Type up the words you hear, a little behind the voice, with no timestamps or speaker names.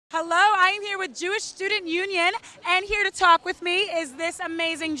Hello, I am here with Jewish Student Union, and here to talk with me is this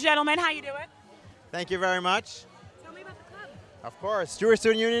amazing gentleman. How you doing? Thank you very much. Tell me about the club. Of course. Jewish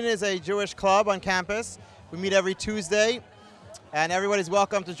Student Union is a Jewish club on campus. We meet every Tuesday, and everybody's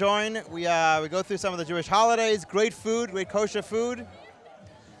welcome to join. We go through some of the Jewish holidays, great food, great kosher food.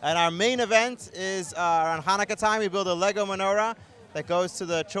 And our main event is around Hanukkah time. We build a Lego menorah that goes to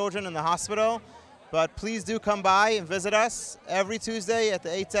the children in the hospital. But please do come by and visit us every Tuesday at the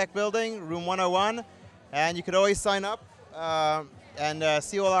ATEC building, room 101. And you could always sign up and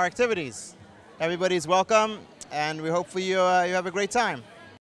see all our activities. Everybody's welcome, and we hope you have a great time.